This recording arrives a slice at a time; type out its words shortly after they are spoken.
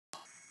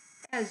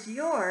As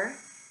your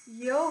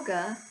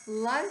yoga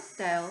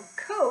lifestyle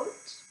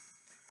coach,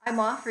 I'm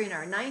offering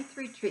our 9th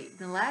retreat.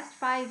 In the last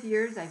 5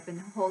 years, I've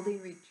been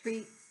holding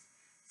retreats.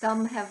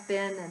 Some have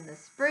been in the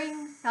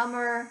spring,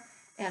 summer,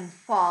 and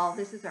fall.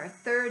 This is our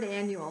 3rd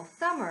annual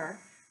summer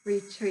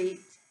retreat,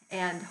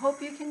 and hope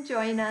you can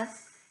join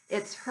us.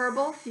 It's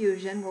Herbal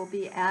Fusion. We'll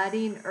be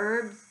adding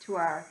herbs to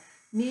our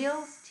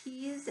meals,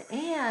 teas,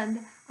 and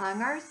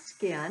on our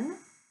skin.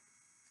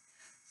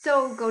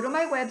 So go to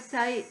my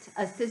website,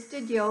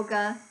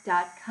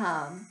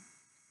 assistedyoga.com,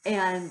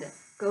 and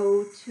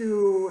go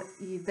to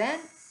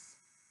events,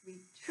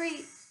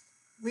 retreats,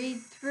 read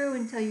through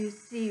until you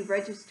see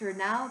register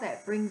now.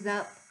 That brings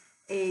up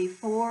a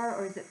 4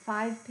 or is it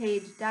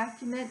 5-page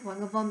document.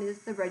 One of them is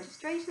the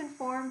registration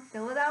form.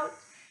 Fill it out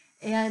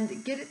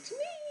and get it to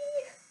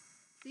me.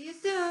 See you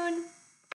soon.